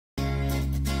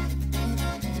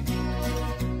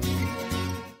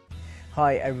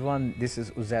Hi everyone, this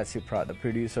is Uzair Sipra, the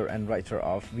producer and writer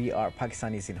of We Are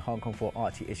Pakistanis in Hong Kong for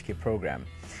RTHK program.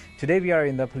 Today we are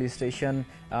in the police station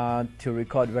to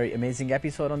record very amazing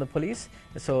episode on the police.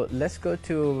 So let's go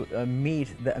to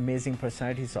meet the amazing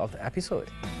personalities of the episode.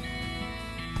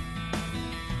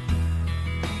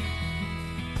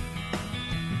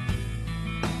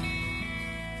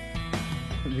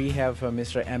 We have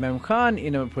Mr. M.M. Khan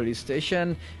in our police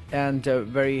station, and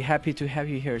very happy to have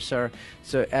you here, sir.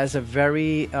 So as a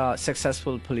very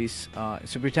successful police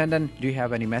superintendent, do you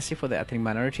have any message for the ethnic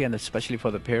minority and especially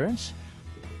for the parents?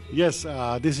 Yes,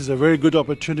 this is a very good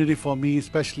opportunity for me,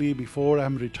 especially before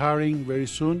I'm retiring very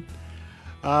soon.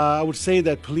 I would say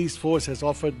that police force has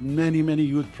offered many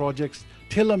youth projects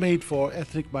tailor-made for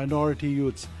ethnic minority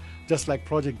youths, just like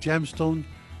Project Gemstone,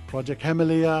 Project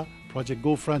Himalaya, Project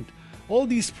Go Front. All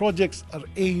these projects are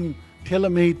aimed,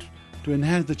 tailor-made to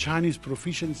enhance the Chinese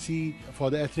proficiency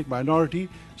for the ethnic minority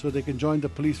so they can join the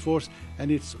police force, and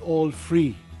it's all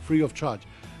free of charge.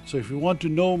 So if you want to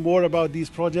know more about these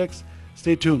projects,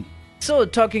 stay tuned. So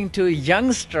talking to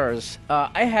youngsters,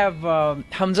 I have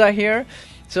Hamza here.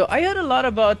 So I heard a lot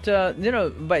about,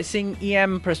 by seeing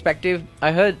EM perspective,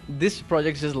 I heard this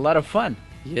project is a lot of fun.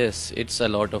 Yes, it's a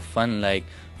lot of fun. Like,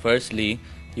 firstly,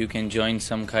 you can join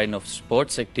some kind of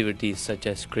sports activities such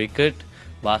as cricket,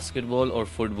 basketball or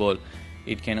football.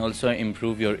 It can also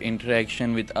improve your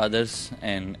interaction with others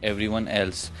and everyone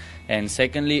else. And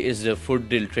secondly is the food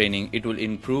drill training. It will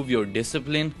improve your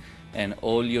discipline and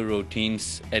all your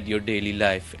routines at your daily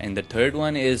life. And the third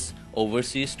one is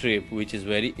overseas trip, which is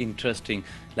very interesting.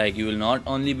 Like, you will not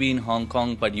only be in Hong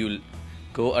Kong, but you'll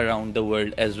go around the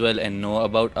world as well and know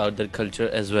about other culture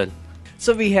as well.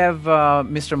 So we have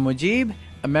Mr. Mujib,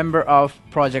 a member of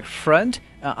Project Front.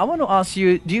 I want to ask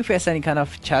you, do you face any kind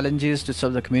of challenges to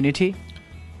serve the community?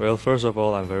 Well, first of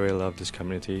all, I very love this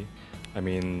community. I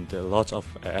mean, there are lots of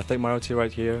ethnic minority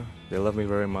right here. They love me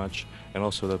very much. And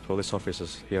also the police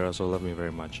officers here also love me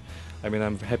very much. I mean,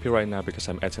 I'm happy right now because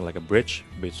I'm acting like a bridge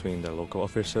between the local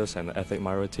officers and the ethnic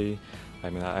minority. I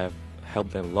mean, I have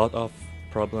helped them a lot of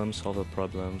problems, solve the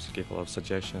problems, give a lot of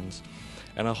suggestions.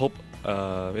 And I hope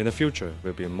in the future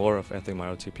there will be more of ethnic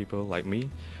minority people like me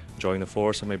join the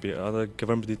force, or maybe other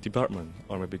government department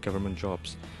or maybe government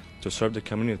jobs to serve the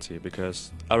community,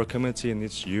 because our community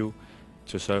needs you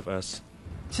to serve us.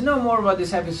 To know more about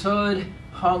this episode,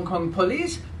 Hong Kong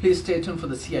Police, please stay tuned for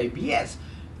the CIBS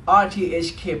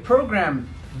RTHK program.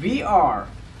 We are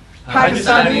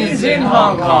Pakistanis in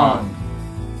Hong Kong.